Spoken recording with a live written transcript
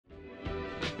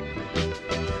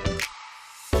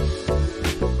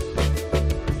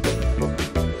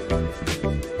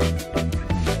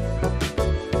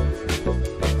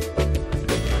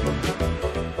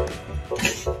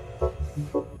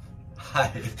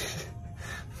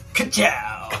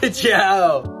Ka-chow!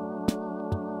 Ka-chow!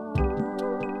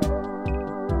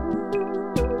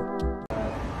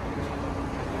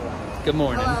 Good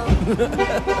morning.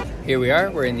 Here we are,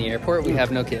 we're in the airport, we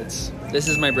have no kids. This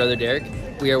is my brother Derek.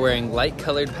 We are wearing light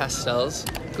colored pastels.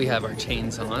 We have our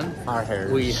chains on. Our hair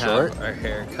is We short. have our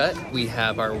hair cut. We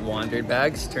have our wandered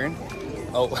bags. Turn.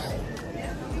 Oh.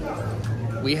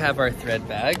 We have our thread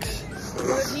bags.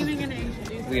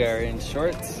 We are in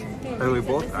shorts. And we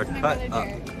both are cut up.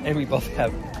 And we both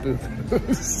have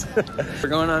boo-boos. We're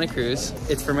going on a cruise.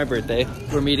 It's for my birthday.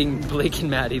 We're meeting Blake and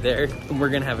Maddie there, and we're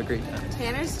gonna have a great time.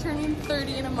 Tanner's turning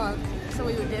 30 in a month, so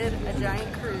we did a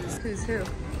giant cruise. Who's who?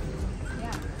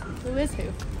 Yeah. Who is who?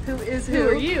 Who is who? Who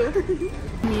are you?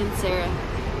 Me and Sarah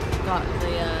got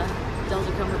the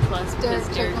Delta Comfort Plus because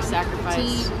Derek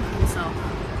sacrificed himself.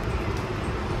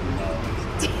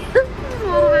 It's a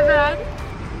little bit bad.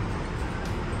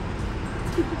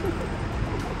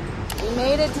 We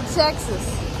made it to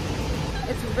Texas.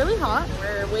 It's really hot.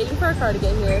 We're waiting for our car to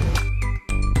get here.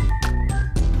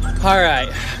 All right,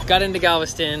 got into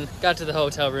Galveston, got to the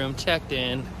hotel room, checked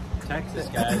in. Texas,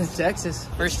 guys. Texas,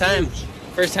 first time.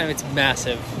 First time, it's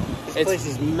massive. This place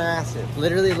is massive.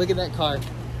 Literally, look at that car.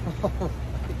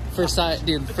 For size,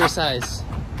 dude, for size.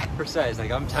 For size,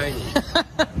 like I'm tiny.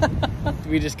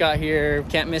 We just got here,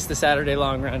 can't miss the Saturday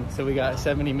long run, so we got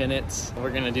 70 minutes.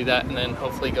 We're gonna do that and then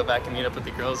hopefully go back and meet up with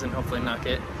the girls and hopefully not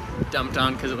get dumped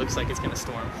on because it looks like it's gonna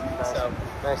storm. So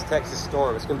Nice Texas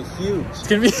storm. It's gonna be huge. it's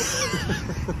gonna be.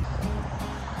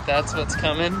 That's what's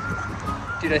coming.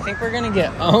 Dude, I think we're gonna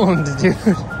get owned, dude.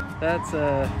 That's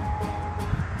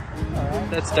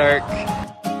dark.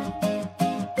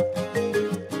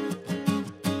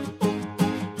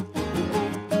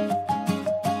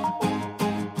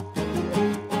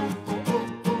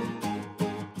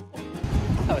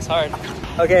 That was hard.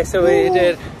 Okay, so we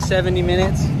did 70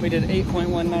 minutes. We did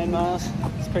 8.19 miles.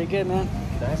 It's pretty good, man.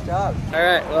 Nice job. All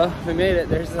right, well, we made it.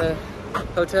 There's the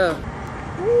hotel.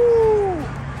 Woo!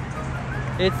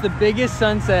 It's the biggest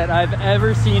sunset I've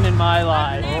ever seen in my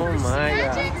life. Oh my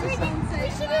god.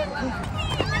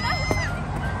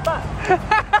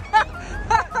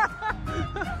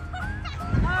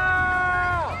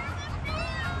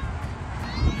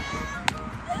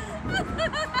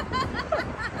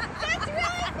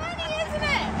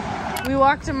 We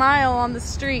walked a mile on the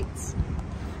streets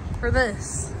for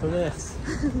this. For this.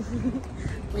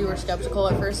 We were skeptical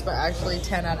at first, but actually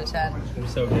 10 out of 10. It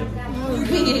was so good.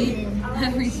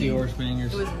 Seahorse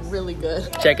bangers. It was really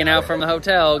good. Checking out from the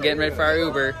hotel, getting ready for our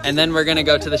Uber, and then we're gonna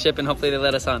go to the ship and hopefully they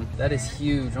let us on. That is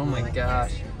huge, oh my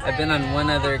gosh. I've been on one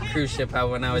other cruise ship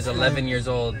when I was 11 years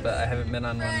old, but I haven't been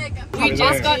on one. We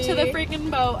just got to the freaking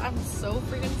boat. I'm so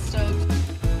freaking stoked.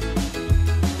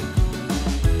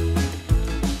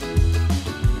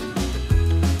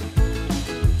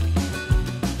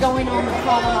 Going on the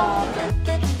call.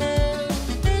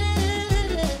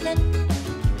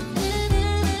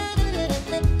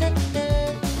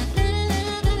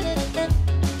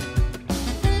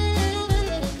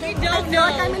 I feel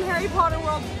like I'm in Harry Potter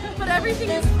world, but everything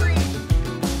is free.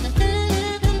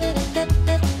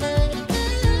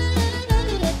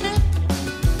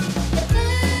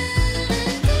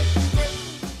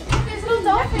 There's no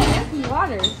dolphin. Icky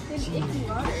water. There's icky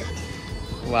water.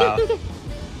 Wow.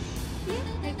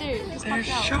 Right there. Just There's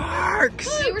popped out. sharks!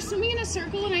 Oh, you were swimming in a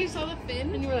circle and I saw the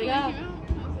fin and you were like, yeah. I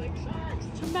was like, sharks.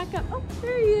 Come back up. Oh,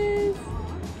 there he is.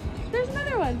 There's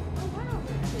another one.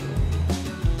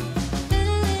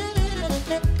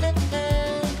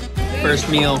 First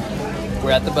meal,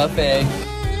 we're at the buffet. So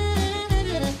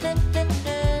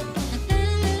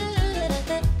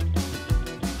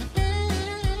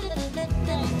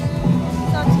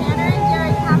Tanner and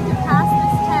Derek have to pass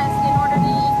this test in order to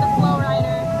use the flow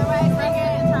rider. Otherwise, they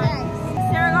get time.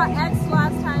 Sarah got X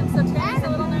last time, so Tanner's a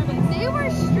little nervous. They were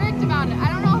strict about it.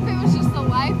 I don't know if it was just the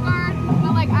lifeguard,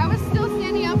 but like I was still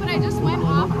standing up and I just went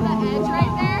off the edge right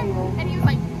there, and he was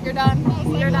like, "You're done.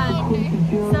 You're done." Okay.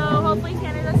 So hopefully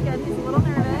Tanner does good. He's a little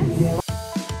nervous.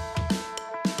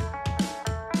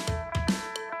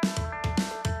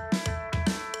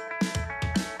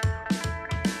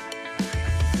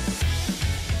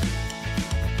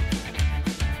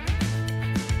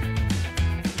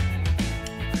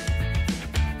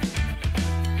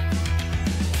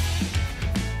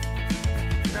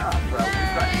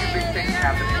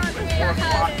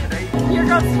 Here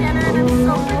goes Tanner, and I'm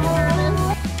so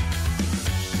nervous.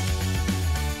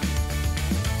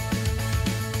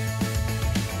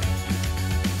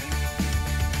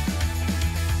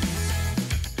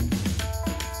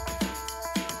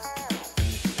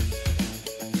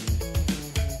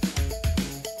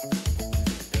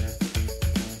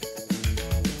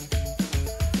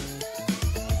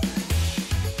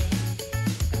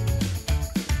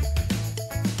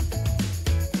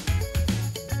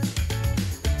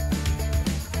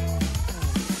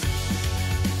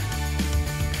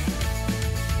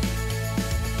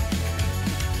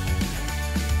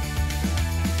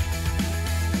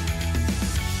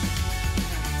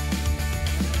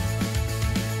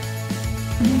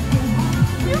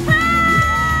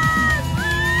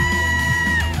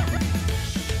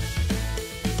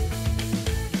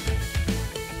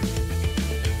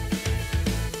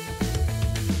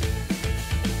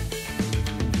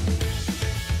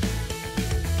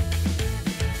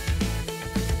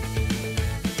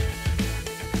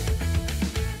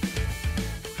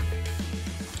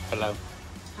 Hello.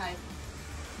 Hi.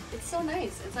 It's so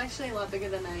nice. It's actually a lot bigger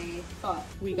than I thought.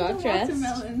 We got dressed.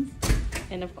 Watermelons.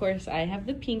 And of course, I have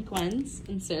the pink ones,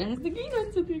 and Sarah has the green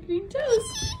ones with their green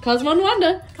toes. Cosmo and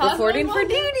Wanda, reporting for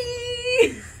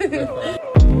duty.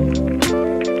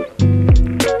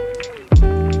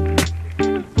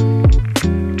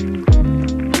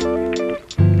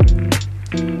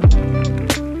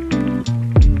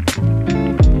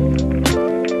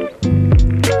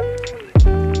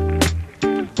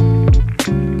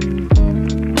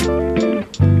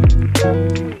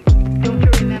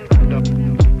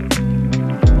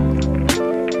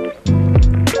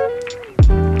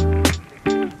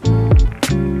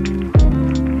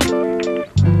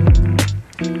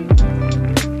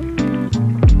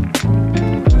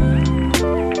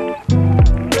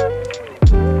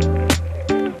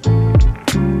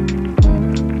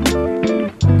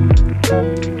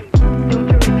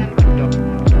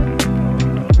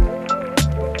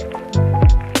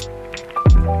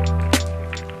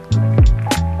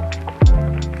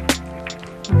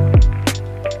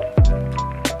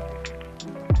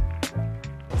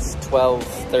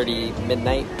 12:30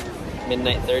 midnight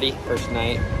 30, first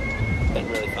night. Been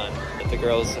really fun. The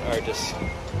girls are just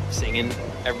singing.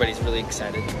 Everybody's really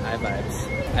excited. High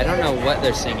vibes. I don't know what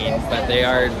they're singing, but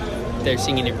they're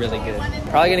singing it really good.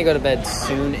 Probably gonna go to bed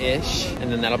soon-ish, and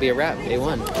then that'll be a wrap, day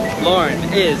one. Lauren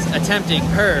is attempting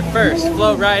her first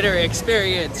flow rider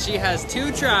experience. She has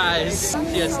 2 tries.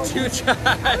 She has 2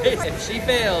 tries. If she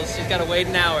fails, she's gotta wait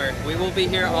an hour. We will be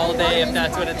here all day if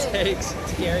that's what it takes.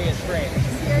 Scary as frick.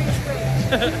 Scary as frick.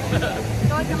 I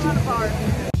feel like I'm on a bar.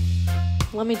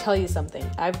 Let me tell you something.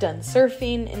 I've done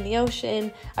surfing in the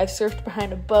ocean. I've surfed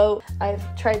behind a boat.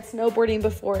 I've tried snowboarding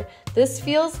before. This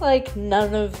feels like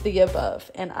none of the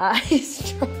above, and I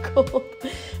struggled.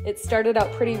 It started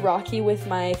out pretty rocky with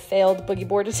my failed boogie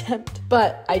board attempt,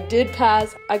 but I did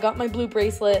pass. I got my blue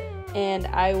bracelet, and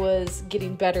I was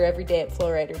getting better every day at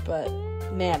Flowrider, but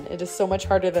man, it is so much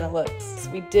harder than it looks.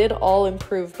 We did all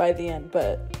improve by the end,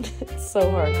 but it's so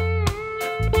hard.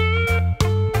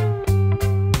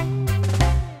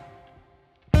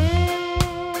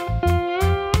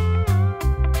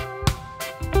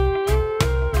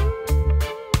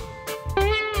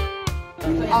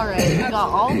 Alright, we got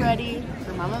all ready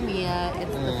for Mamma Mia.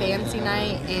 It's the fancy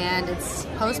night and it's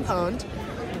postponed.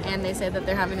 And they said that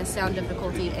they're having a sound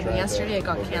difficulty, and yesterday it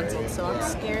got canceled, so I'm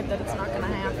scared that it's not gonna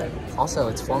happen. Also,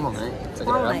 it's formal night.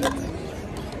 Formal night.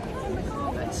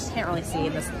 Can't really see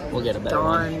in this We'll get a better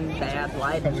darn bad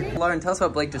lighting. Lauren, tell us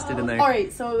what Blake just did in there.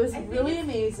 Alright, so it was really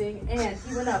amazing, and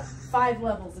he went up 5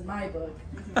 levels in my book.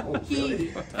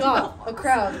 He got a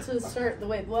crowd to start the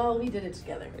way. Well, we did it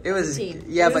together. It was, team.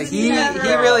 yeah, but he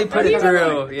really put it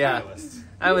through. Yeah.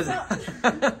 I was.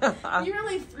 You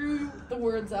really threw the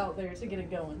words out there to get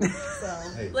it going. So.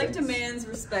 Hey, Blake demands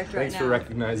respect right now. Thanks for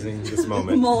recognizing this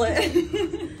moment. Mullet.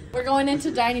 We're going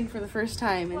into dining for the first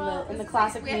time in the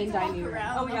classic main dining room.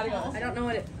 Oh, we gotta go. I don't know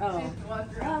what it. Oh.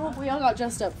 Well, we all got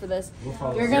dressed up for this.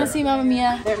 We were gonna see Mamma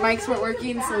Mia. Their mics weren't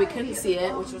working, so we couldn't see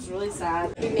it, which was really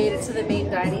sad. We made it to the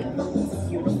main dining.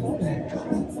 Beautiful.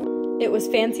 It was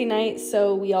fancy night,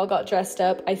 so we all got dressed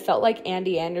up. I felt like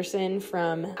Andy Anderson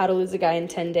from How to Lose a Guy in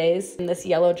 10 Days. In this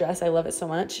yellow dress, I love it so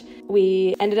much.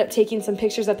 We ended up taking some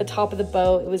pictures at the top of the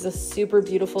boat. It was a super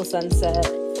beautiful sunset.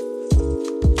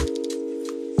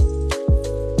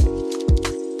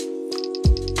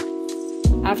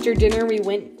 After dinner, we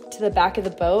went to the back of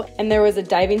the boat, and there was a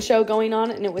diving show going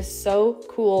on, and it was so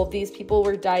cool. These people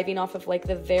were diving off of like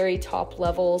the very top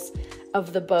levels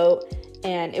of the boat,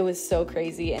 and it was so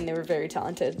crazy, and they were very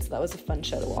talented, so that was a fun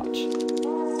show to watch.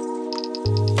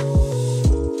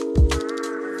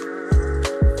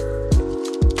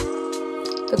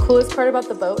 The coolest part about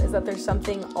the boat is that there's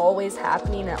something always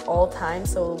happening at all times,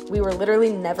 so we were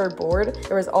literally never bored.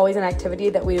 There was always an activity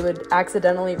that we would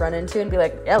accidentally run into and be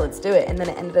like, yeah, let's do it, and then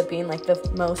it ended up being like the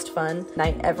most fun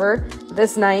night ever.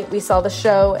 This night, we saw the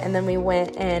show, and then we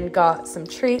went and got some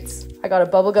treats. I got a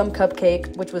bubblegum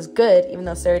cupcake, which was good, even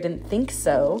though Sarah didn't think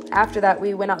so. After that,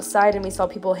 we went outside and we saw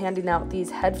people handing out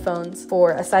these headphones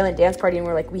for a silent dance party, and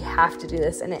we're like, we have to do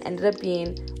this, and it ended up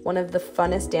being one of the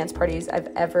funnest dance parties I've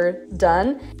ever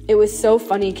done. It was so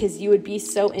funny because you would be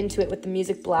so into it with the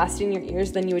music blasting in your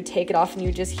ears, then you would take it off and you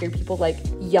would just hear people like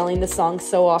yelling the song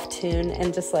so off tune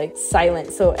and just like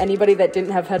silent. So anybody that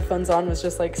didn't have headphones on was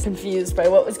just like confused by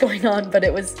what was going on, but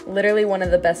it was literally one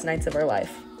of the best nights of our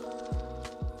life.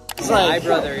 My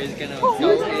brother is gonna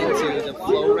go into the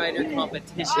flow rider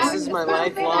competition. This is my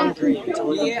lifelong dream.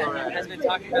 He has been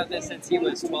talking about this since he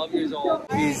was 12 years old.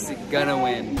 He's gonna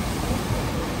win.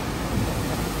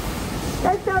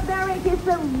 That's so Derek is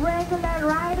a regular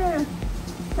rider.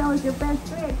 So show us your best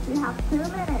tricks. You have 2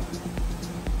 minutes.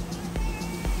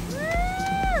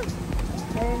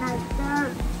 Very nice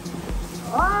start.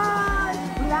 Oh,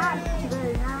 splash.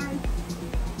 Very nice.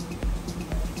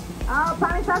 Oh,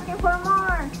 Pami's asking for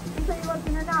more. She said it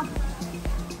wasn't enough.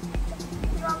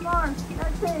 She want more.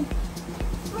 Let's see.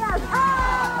 Splash.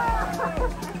 Oh!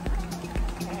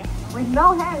 With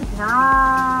no head.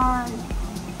 Nice.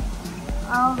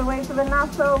 All the way to the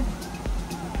nostril.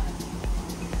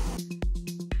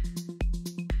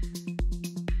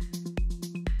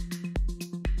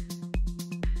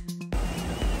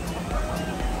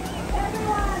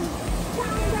 Everyone,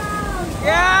 countdown.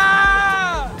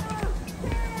 Yeah!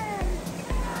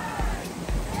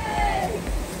 10, 9, 8,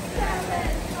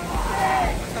 7,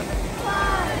 6,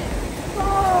 5,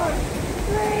 4,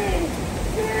 3,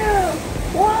 2,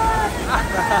 1.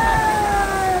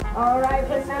 All right,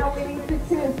 but now we need to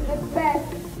choose the best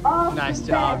of Nice the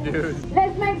job, best. dude.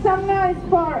 Let's make some noise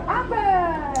for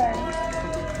Amber.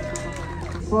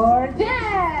 For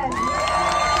Jen.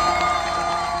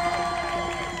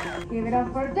 Give it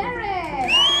up for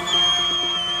Derek.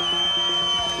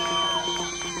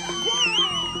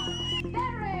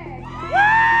 Derek.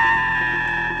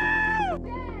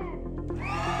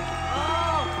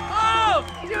 Oh,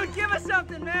 dude, give us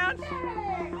something, man.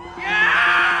 Derek.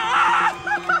 Yeah!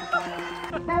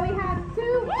 Now we have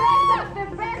 2 best of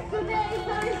the best today,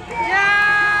 so it's Yeah!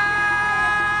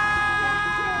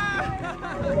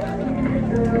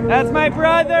 That's my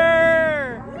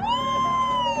brother!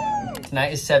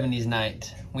 Tonight is 70s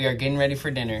night. We are getting ready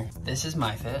for dinner. This is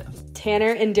my fit.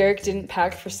 Tanner and Derek didn't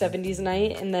pack for 70s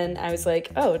night, and then I was like,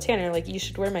 oh, Tanner, like, you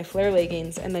should wear my flare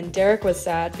leggings. And then Derek was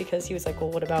sad because he was like, well,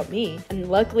 what about me? And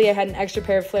luckily I had an extra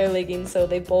pair of flare leggings, so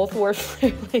they both wore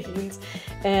flare leggings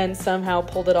and somehow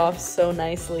pulled it off so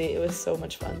nicely. It was so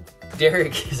much fun.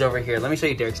 Derek is over here. Let me show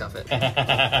you Derek's outfit.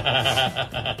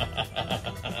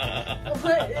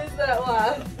 What is that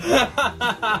laugh?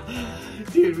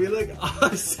 Dude, we look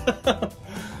awesome.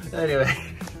 Anyway.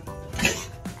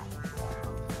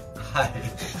 Hi.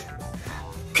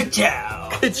 Ka-chow!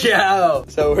 Ka-chow!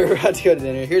 So we're about to go to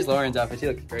dinner. Here's Lauren's outfit. She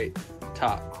looks great.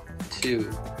 Top, 2,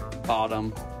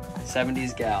 bottom,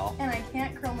 70s gal. And I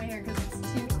can't curl my hair because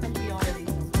it's too crimpy already.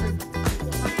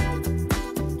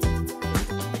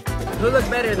 Who looks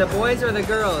better, the boys or the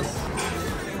girls?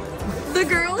 The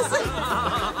girls?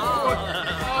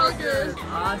 Oh, good.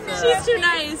 Awesome. She's too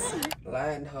nice.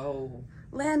 Land ho.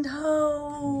 Land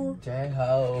ho.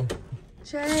 J-ho.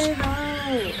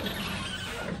 J-ho.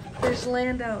 There's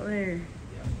land out there.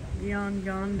 Beyond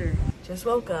yonder. Just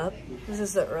woke up. This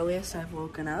is the earliest I've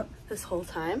woken up this whole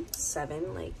time.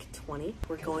 7:20.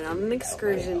 We're going on an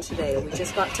excursion today. We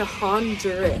just got to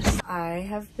Honduras. I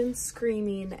have been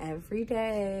screaming every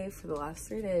day for the last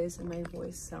 3 days and my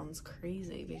voice sounds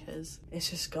crazy because it's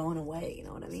just going away, you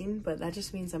know what I mean? But that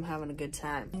just means I'm having a good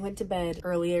time. I went to bed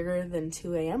earlier than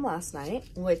 2 a.m. last night,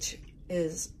 which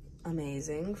is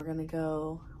amazing. We're gonna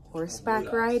go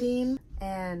horseback riding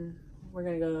and we're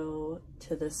gonna go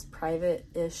to this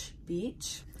private-ish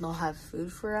beach. They'll have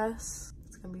food for us.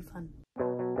 It's gonna be fun.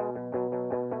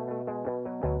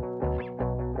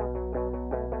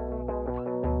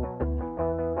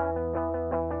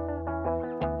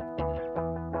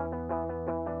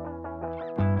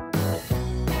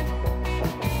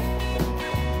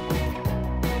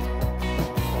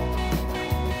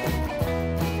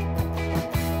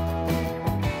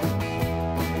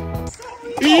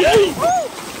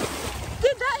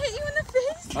 Did that hit you in the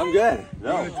face? I'm good.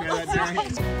 No.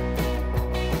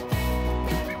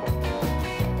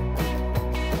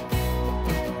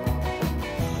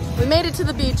 We made it to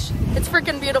the beach. It's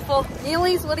freaking beautiful.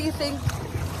 Neely's, what do you think?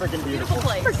 Freaking beautiful.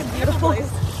 Freaking beautiful.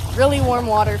 Really warm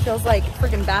water. Feels like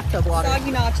freaking bathtub water.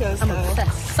 Soggy nachos, I'm though.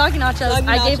 obsessed. Soggy nachos. Soggy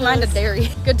I gave mine to nachos. dairy.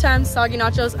 Good times, soggy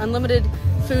nachos, unlimited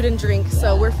food and drink.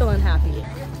 So we're feeling happy.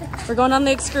 We're going on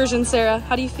the excursion, Sarah.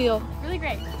 How do you feel? Really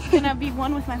great. I'm gonna be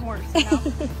one with my horse, you know?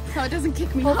 So it doesn't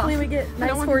kick me Hopefully off. we get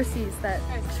nice horsies that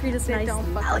treat us nicely. Don't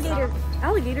fuck us Alligator. off.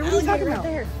 Alligator? What are you talking about?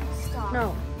 There. Stop.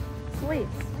 No. Please.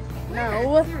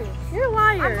 No. Serious. You're a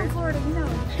liar. I'm from Florida, you know. I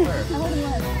wouldn't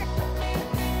let.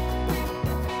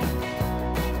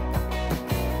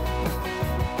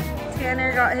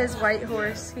 Tanner got his white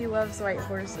horse. He loves white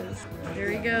horses. There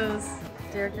he goes.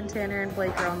 Derek and Tanner and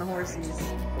Blake are on the horsies.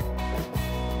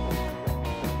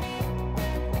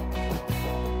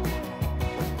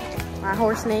 My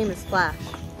horse name is Flash.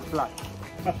 Flash.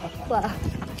 Flash.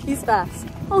 He's fast.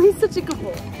 Oh, he's such a good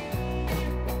boy.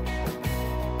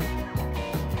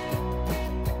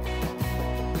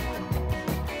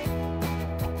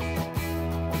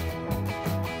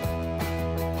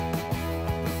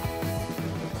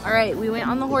 All right, we went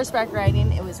on the horseback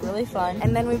riding. It was really fun.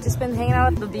 And then we've just been hanging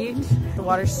out at the beach. The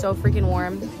water's so freaking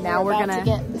warm. Now we're gonna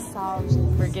get massages.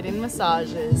 We're getting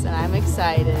massages and I'm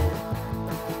excited.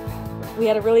 We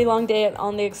had a really long day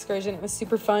on the excursion. It was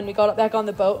super fun. We got back on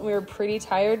the boat and we were pretty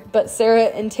tired, but Sarah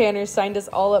and Tanner signed us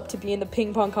all up to be in the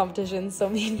ping pong competition. So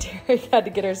me and Derek had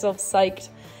to get ourselves psyched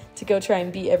to go try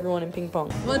and beat everyone in ping pong.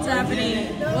 What's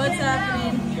happening? What's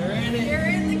happening? You're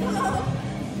in the club.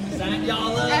 Sign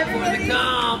y'all up for the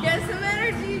comp. Get some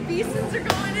energy. Beastons are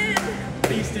going in.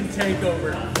 Beastin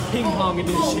Takeover, ping pong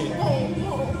edition.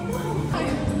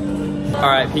 All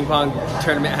right, ping pong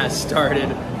tournament has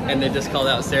started, and they just called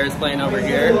out Sarah's playing over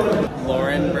here.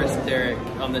 Lauren versus Derek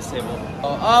on this table.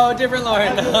 Oh, different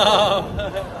Lauren.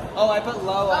 Oh, I put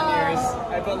low on yours.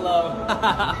 I put low.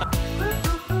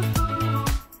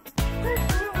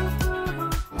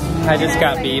 I just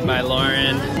got beat by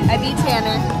Lauren. I beat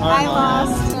Tanner. I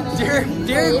lost.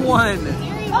 Derek won.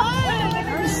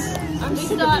 I'm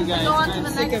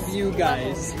sick of you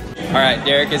guys. All right,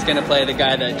 Derek is gonna play the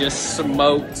guy that just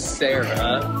smoked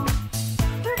Sarah.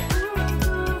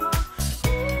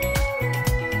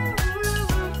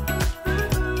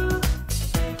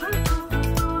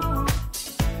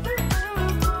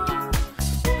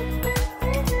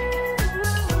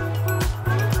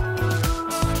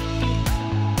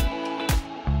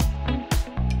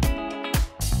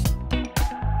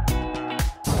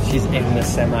 She's in the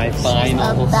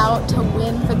semifinals. About to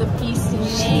win for the Beastie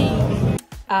name.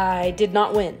 I did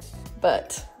not win,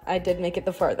 but I did make it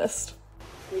the farthest.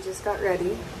 We just got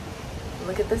ready.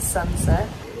 Look at the sunset.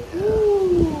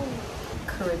 Ooh,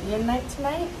 Caribbean night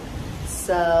tonight.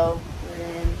 So we're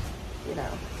in, you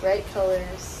know, bright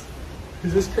colors.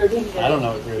 Is this Caribbean? I don't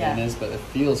know what Caribbean is, but it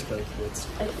feels like it's.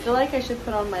 I feel like I should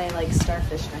put on my like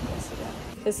starfish necklace again.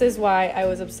 This is why I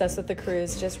was obsessed with the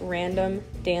cruise, just random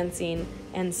dancing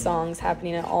and songs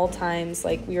happening at all times.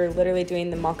 Like we were literally doing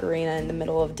the Macarena in the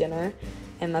middle of dinner,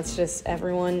 and that's just,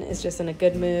 everyone is just in a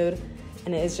good mood,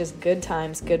 and it is just good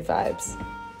times, good vibes.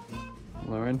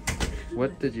 Lauren,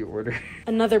 what did you order?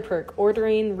 Another perk,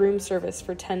 ordering room service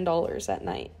for $10 at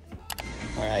night.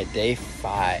 All right, day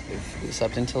 5. We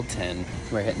slept until 10.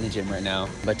 We're hitting the gym right now,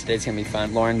 but today's gonna be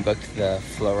fun. Lauren booked the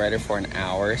flow rider for an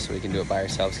hour so we can do it by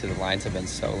ourselves because the lines have been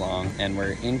so long. And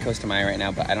we're in Costa Maya right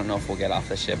now, but I don't know if we'll get off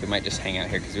the ship. We might just hang out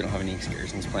here because we don't have any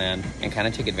excursions planned and kind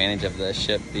of take advantage of the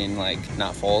ship being like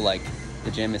not full. Like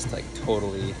the gym is like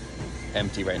totally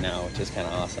empty right now, which is kind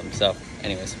of awesome. So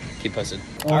anyways, keep posted.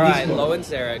 All right, Lo and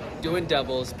Sarah doing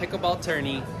doubles, pickleball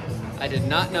tourney. I did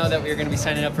not know that we were going to be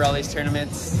signing up for all these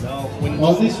tournaments. No, when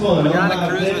you're on a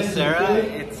cruise with Sarah,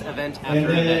 it's event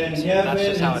after event. That's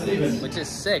just how it is. Which is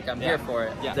sick. I'm here for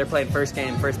it. Yeah. They're playing first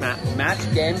game, first match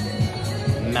game.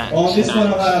 Match. On this one,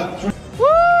 I'll have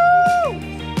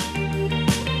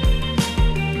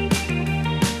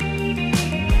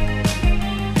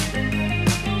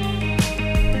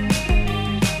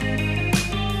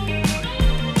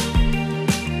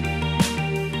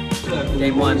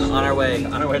Game 1, on our way to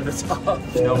the top.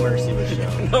 No mercy was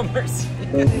shown. No mercy.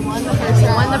 We won the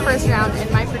first round, and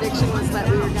my prediction was that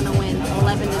we were gonna win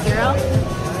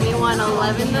 11-0. We won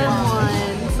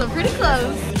 11-1, so pretty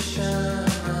close.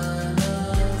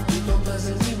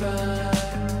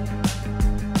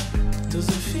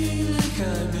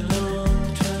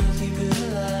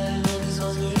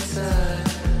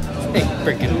 They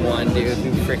freaking won, dude.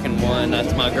 They freaking won.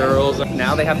 That's my girls.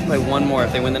 Now they have to play one more.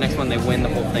 If they win the next one, they win the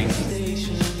whole thing.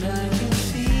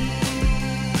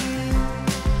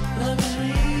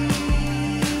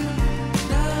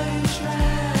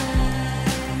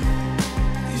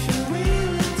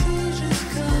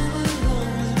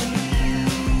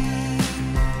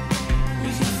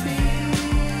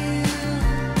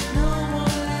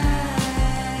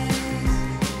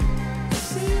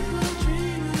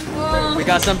 We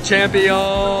got some champions!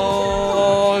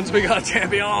 We got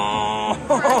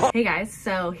champions! Hey guys,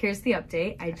 so here's the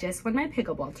update. I just won my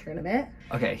pickleball tournament.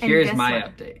 Okay, here's my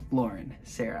update. Lauren,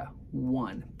 Sarah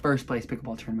won first place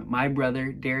pickleball tournament. My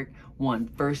brother, Derek, won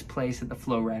first place at the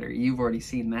Flow Rider. You've already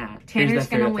seen that. Tanner's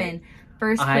gonna win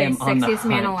first place, sexiest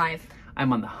man alive.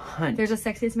 I'm on the hunt. There's a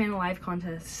sexiest man alive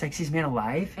contest. Sexiest man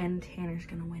alive? And Tanner's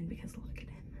gonna win because look at him.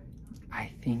 I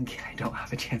think I don't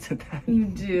have a chance at that. You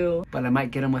do. But I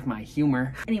might get him with my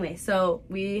humor. Anyway, so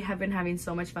we have been having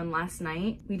so much fun. Last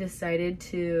night, we decided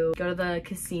to go to the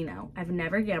casino. I've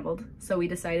never gambled, so we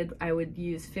decided I would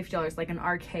use $50 like an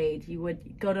arcade. You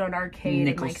would go to an arcade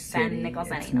and like spend nickel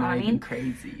cent, you know what I mean?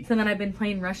 Crazy. So then I've been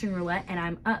playing Russian roulette and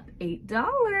I'm up $8.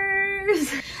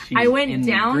 cruise. I went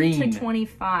down to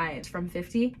 25 from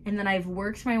 50, and then I've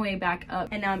worked my way back up,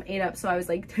 and now I'm 8 up. So I was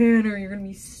like, Tanner, you're gonna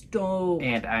be stoked.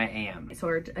 And I am. So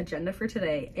our agenda for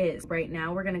today is right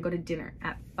now we're gonna go to dinner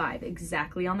at 5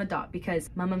 exactly on the dot because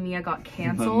Mamma Mia got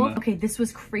canceled. Okay, this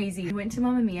was crazy. We went to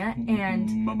Mamma Mia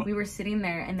and we were sitting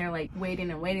there and they're like waiting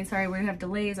and waiting. Sorry, we're gonna have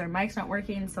delays. Our mic's not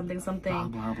working. Something. Blah,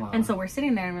 blah, blah. And so we're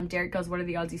sitting there and when Derek goes, what are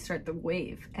the odds you start the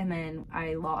wave? And then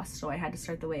I lost, so I had to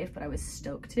start the wave, but I was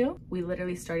stoked to. We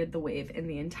literally started the wave in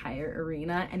the entire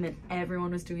arena, and then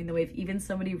everyone was doing the wave. Even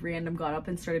somebody random got up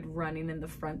and started running in the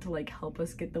front to like help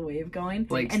us get the wave going.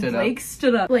 Blake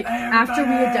stood up. Like after we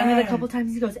had done it a couple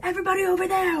times, he goes, everybody over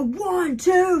there, 1,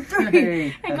 2,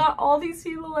 3. And got all these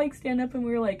people like stand up, and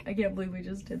we were like, I can't believe we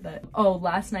just did that. Oh,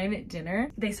 last night at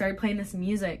dinner, they started playing this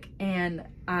music and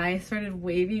I started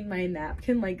waving my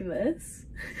napkin like this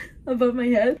above my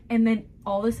head, and then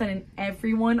all of a sudden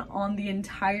everyone on the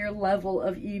entire level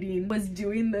of eating was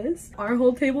doing this. Our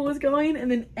whole table was going,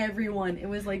 and then everyone, it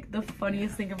was like the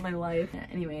funniest thing of my life.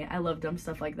 Anyway, I love dumb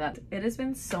stuff like that. It has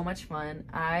been so much fun.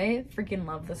 I freaking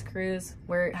love this cruise.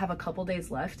 We have a couple days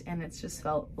left and it's just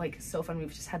felt like so fun.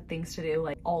 We've just had things to do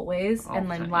like always. And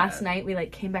then last night we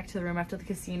like came back to the room after the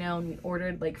casino and we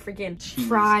ordered like freaking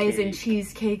fries and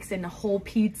cheesecakes and a whole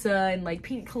pizza and like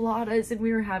pina coladas, and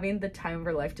we were having the time of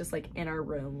our life just like in our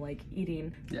room, like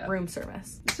eating room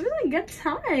service. It's a really good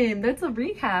time. That's a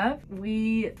recap.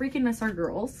 We freaking miss our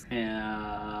girls.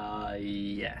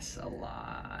 Yes, a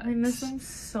lot. I miss them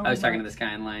so much. I was talking to this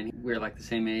guy in line. We were like the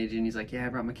same age, and he's like, yeah, I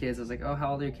brought my kids. I was like, oh,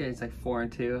 how old are your kids? He's like 4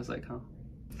 and 2. I was like, oh.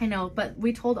 I know, but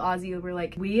we told Ozzy, we're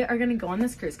like, we are gonna go on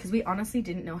this cruise because we honestly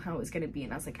didn't know how it was gonna be,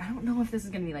 and I was like, I don't know if this is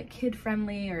gonna be like kid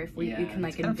friendly or if you can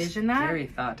like envision that. Scary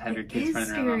thought to have your kids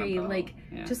running around on a boat. Like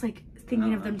just like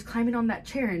thinking of them climbing on that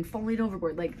chair and falling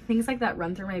overboard, like things like that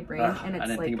run through my brain. And it's I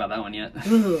didn't like, think about that one yet.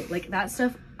 Like that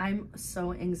stuff. I'm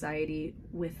so anxiety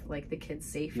with like the kids'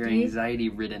 safety. You're anxiety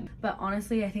ridden. But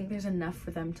honestly, I think there's enough for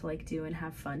them to like do and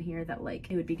have fun here that like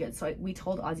it would be good. So we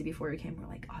told Ozzy before we came, we're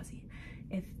like, Ozzy,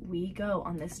 if we go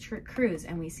on this cruise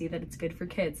and we see that it's good for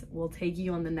kids, we'll take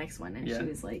you on the next one. And she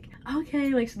was like, okay,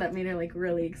 like, so that made her like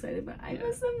really excited, but I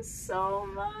miss them so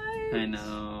much. I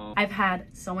know. I've had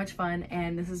so much fun,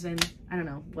 and this has been, I don't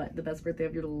know, what, the best birthday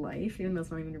of your life, even though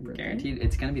it's not even your birthday. Guaranteed,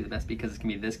 it's gonna be the best because it's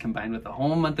gonna be this combined with the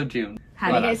whole month of June.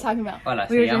 What are you guys talking about?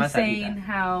 We were just saying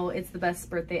how it's the best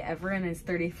birthday ever and it's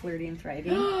 30, flirty, and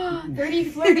thriving. 30,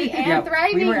 flirty, and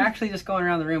thriving. We were actually just going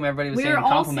around the room. Everybody was saying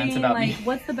compliments about me.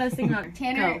 What's the best thing on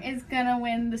Tanner is gonna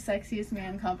win the sexiest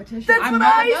man competition. That's what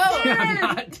I said.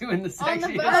 I'm not doing the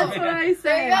sexiest. That's what I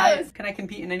said. There it goes. Can I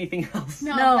compete in anything else?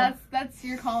 No, that's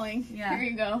your calling. Yeah. Here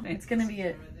you go. It's gonna be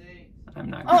it. I'm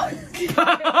not. Derek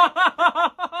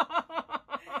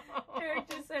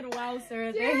just said, "Wow,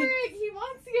 Sarah." Derek, he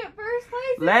wants to get first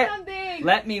place in something.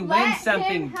 Let me win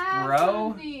something, him have bro.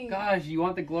 something. Gosh, you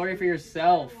want the glory for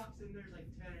yourself.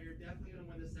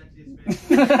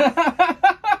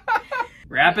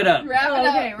 Wrap it up. Wrap it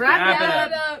up. Okay, wrap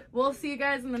it up. We'll see you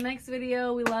guys in the next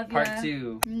video. We love you. Part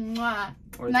 2. Mwah.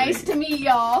 Or Nice 3. to meet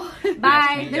y'all.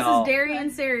 Bye. meet This y'all. is Derry and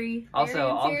Sari. Also, Terry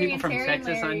and all Terry people and from Terry and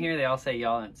Texas on Larry. here, they all say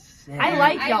y'all. I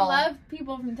like y'all. I love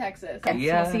people from Texas. Okay,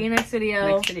 so we'll see you next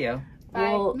video. Next video.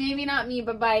 Bye. We'll- Maybe not me,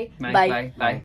 but bye. Bye. Bye.